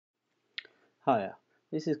Hiya,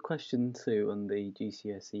 this is question 2 on the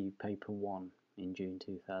GCSE paper 1 in June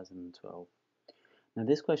 2012. Now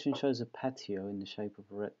this question shows a patio in the shape of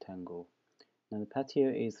a rectangle. Now the patio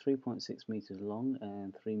is 3.6 meters long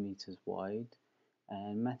and 3 meters wide,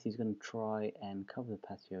 and Matthew's going to try and cover the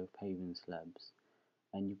patio with paving slabs.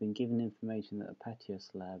 And you've been given information that the patio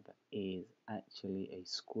slab is actually a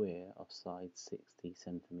square of side 60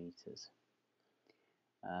 centimeters.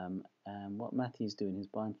 And what Matthew's doing is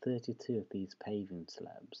buying 32 of these paving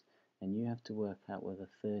slabs, and you have to work out whether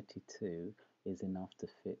 32 is enough to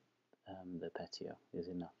fit the patio, is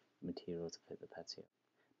enough material to fit the patio.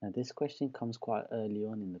 Now this question comes quite early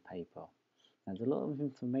on in the paper. Now, there's a lot of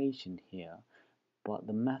information here, but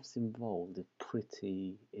the maths involved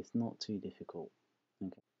it's not too difficult.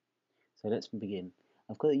 Okay, so let's begin.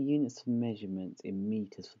 I've got the units of measurement in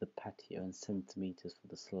meters for the patio and centimeters for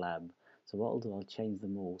the slab. So what I'll do, I'll change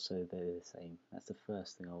them all so they're the same. That's the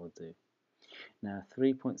first thing I will do. Now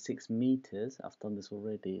 3.6 meters, I've done this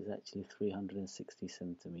already, is actually 360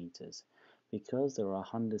 centimeters. Because there are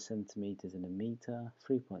 100 centimeters in a meter,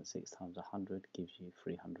 3.6 times 100 gives you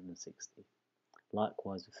 360.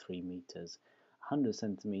 Likewise with 3 meters. 100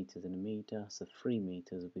 centimeters in a meter, so 3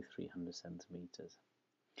 meters will be 300 centimeters.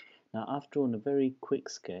 Now I've drawn a very quick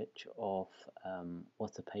sketch of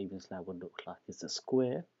what a paving slab would look like. It's a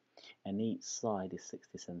square, and each side is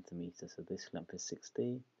 60 centimeters. So this length is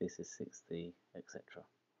 60, this is 60, etc.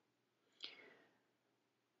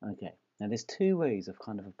 Okay, now there's two ways of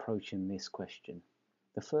kind of approaching this question.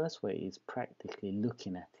 The first way is practically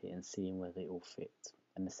looking at it and seeing whether it will fit.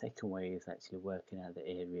 And the second way is actually working out the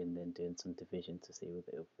area and then doing some division to see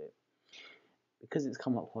whether it will fit. Because it's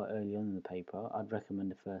come up quite early on in the paper, I'd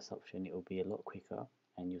recommend the first option. It will be a lot quicker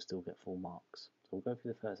and you'll still get full marks. So we'll go for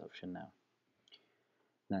the first option now.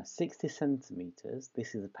 Now 60 centimeters,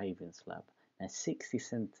 this is a paving slab. Now 60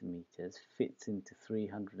 centimeters fits into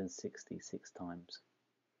 366 times.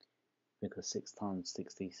 Because 6 times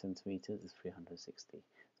 60 centimeters is 360.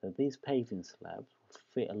 So these paving slabs will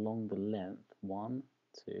fit along the length 1,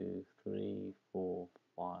 2, 3, 4,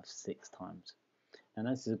 5, 6 times. And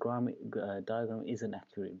as the diagram isn't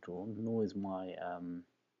accurately drawn, nor is my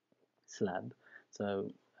slab, so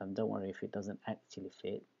don't worry if it doesn't actually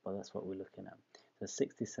fit, but that's what we're looking at. So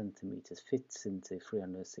 60 centimeters fits into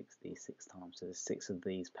 366 times, so there's 6 of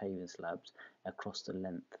these paving slabs across the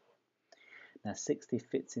length. Now 60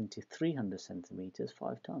 fits into 300 centimeters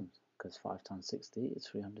 5 times, because 5 times 60 is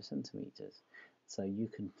 300 centimeters. So you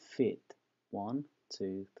can fit 1,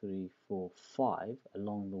 2, 3, 4, 5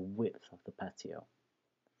 along the width of the patio.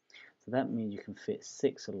 So that means you can fit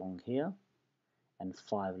 6 along here and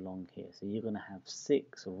 5 along here. So you're going to have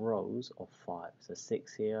 6 rows of 5. So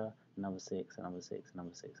 6 here, another 6, another 6, another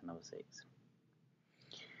 6, another 6.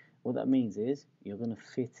 What that means is you're going to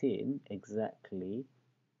fit in exactly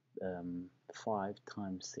 5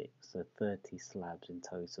 times 6, so 30 slabs in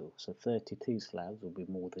total. So 32 slabs will be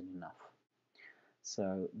more than enough.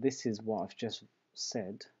 So this is what I've just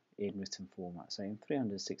said in written format. So in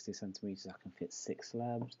 360 centimeters I can fit 6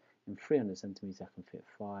 slabs. In 300 centimeters I can fit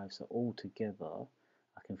 5, so altogether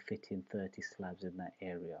I can fit in 30 slabs in that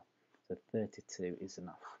area. So 32 is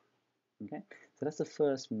enough. Okay, so that's the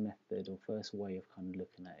first method or first way of kind of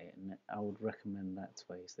looking at it, and I would recommend that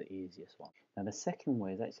way. It's the easiest one. Now the second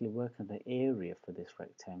way is actually working the area for this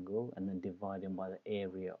rectangle and then dividing by the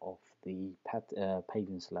area of the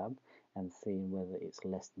paving slab and seeing whether it's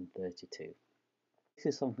less than 32. This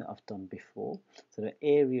is something I've done before. So the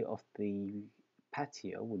area of the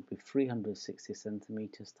patio would be 360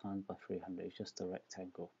 centimeters times by 300. It's just a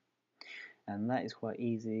rectangle, and that is quite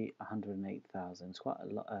easy. 108,000. It's quite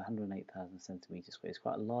a lot. 108,000 centimeters squared. It's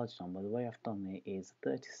quite a large number. The way I've done it is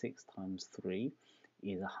 36 times 3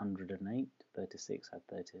 is 108. 36 add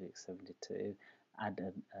 36, 72.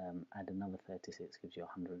 Add another 36 gives you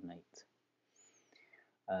 108.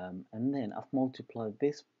 And then I've multiplied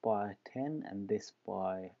this by 10 and this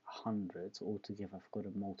by 100, so altogether I've got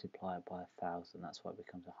to multiply it by 1,000. That's why it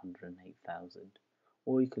becomes 108,000.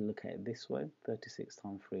 Or you can look at it this way: 36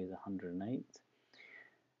 times 3 is 108.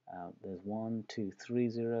 There's 1, 2, 3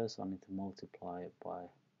 zeros, so I need to multiply it by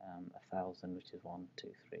 1,000, which is 1, 2,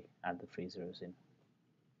 3. Add the 3 zeros in.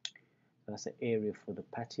 So that's the area for the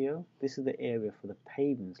patio. This is the area for the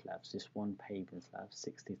paving slabs, just one paving slab,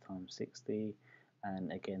 60 times 60.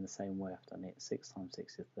 And again, the same way I've done it: 6 times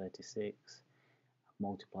 6 is 36.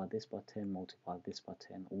 Multiply this by 10, multiply this by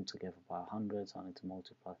 10, altogether by 100. So I need to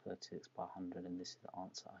multiply 36 by 100, and this is the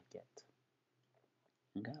answer I get.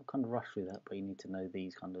 Okay, I'll kind of rush through that, but you need to know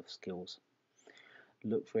these kind of skills.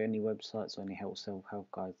 look for any websites or any self-help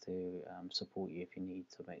guides to support you if you need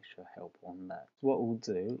some extra help on that. What we'll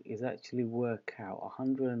do is actually work out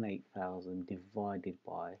 108,000 divided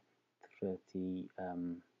by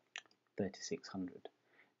 3600.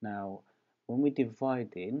 Now, when we're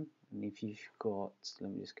dividing, and if you've got,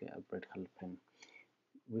 let me just get a red coloured pen,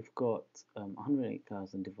 we've got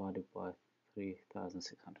 108,000 divided by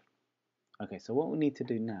 3,600. Okay, so what we need to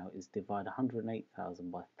do now is divide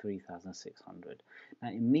 108,000 by 3,600. Now,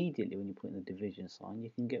 immediately when you put in the division sign, you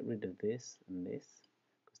can get rid of this and this,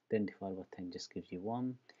 because 10 divided by 10 just gives you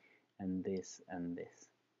 1, and this and this.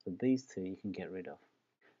 So these two you can get rid of.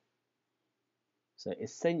 So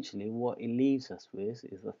essentially what it leaves us with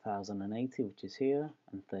is 1,080, which is here,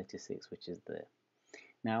 and 36, which is there.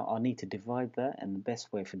 Now I need to divide that, and the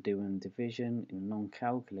best way for doing division in a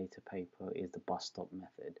non-calculator paper is the bus stop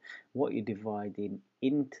method. What you're dividing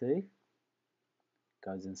into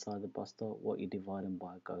goes inside the bus stop, what you're dividing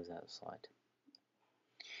by goes outside.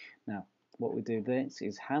 Now what we do next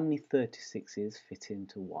is how many 36s fit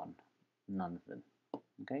into 1? None of them.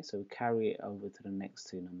 Okay, so we carry it over to the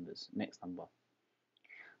next number.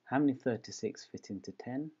 How many 36 fit into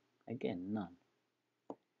 10? Again, none.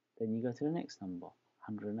 Then you go to the next number.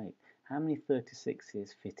 108. How many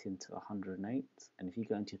 36s fit into 108? And if you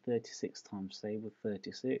go into 36 times table,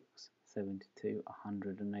 36, 72,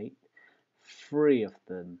 108, 3 of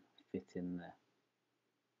them fit in there.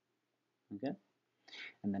 Okay?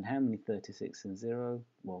 And then how many 36 and 0?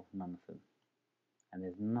 Well, none of them. And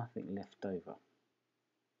there's nothing left over.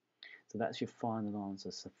 So that's your final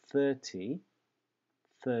answer. So 30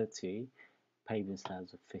 paving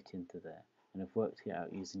slabs will fit into there. And I've worked it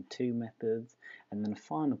out using 2 methods, and then the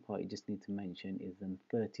final part you just need to mention is then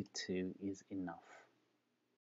 32 is enough.